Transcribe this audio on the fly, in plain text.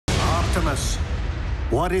Optimus,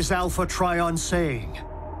 what is Alpha Trion saying?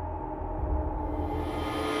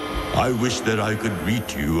 I wish that I could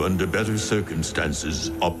greet you under better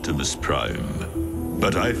circumstances, Optimus Prime.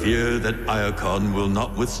 But I fear that Iacon will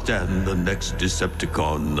not withstand the next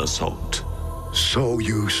Decepticon assault. So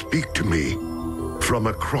you speak to me from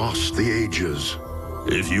across the ages.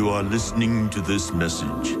 If you are listening to this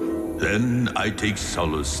message, then I take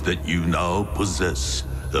solace that you now possess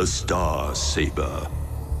the Star Saber.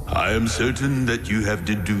 I am certain that you have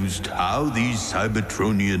deduced how these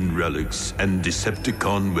Cybertronian relics and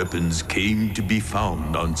Decepticon weapons came to be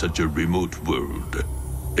found on such a remote world.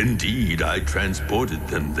 Indeed, I transported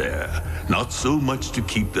them there, not so much to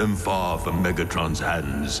keep them far from Megatron's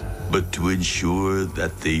hands, but to ensure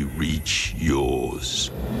that they reach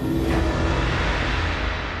yours.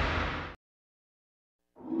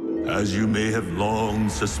 As you may have long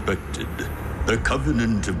suspected, the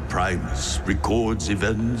Covenant of Primus records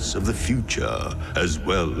events of the future as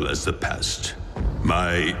well as the past.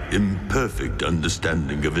 My imperfect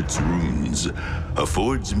understanding of its runes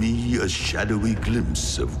affords me a shadowy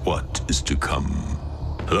glimpse of what is to come.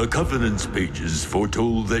 The Covenant's pages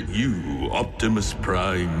foretold that you, Optimus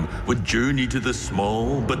Prime, would journey to the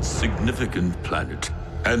small but significant planet,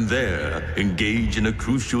 and there engage in a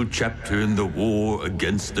crucial chapter in the war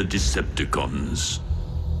against the Decepticons.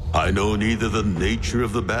 I know neither the nature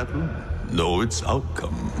of the battle nor its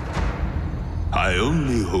outcome. I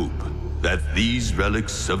only hope that these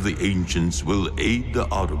relics of the ancients will aid the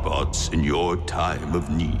Autobots in your time of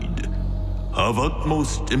need. Of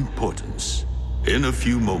utmost importance, in a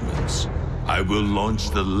few moments, I will launch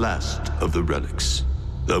the last of the relics,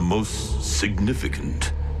 the most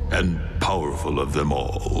significant and powerful of them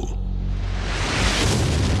all.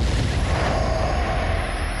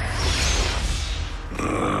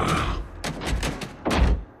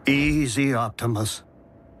 Easy, Optimus.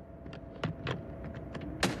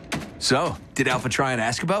 So, did Alpha Trion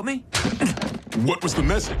ask about me? What was the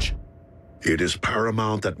message? It is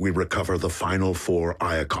paramount that we recover the final 4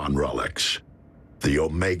 Iacon relics. The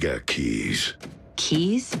Omega Keys.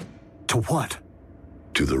 Keys? To what?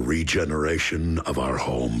 To the regeneration of our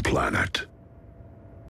home planet.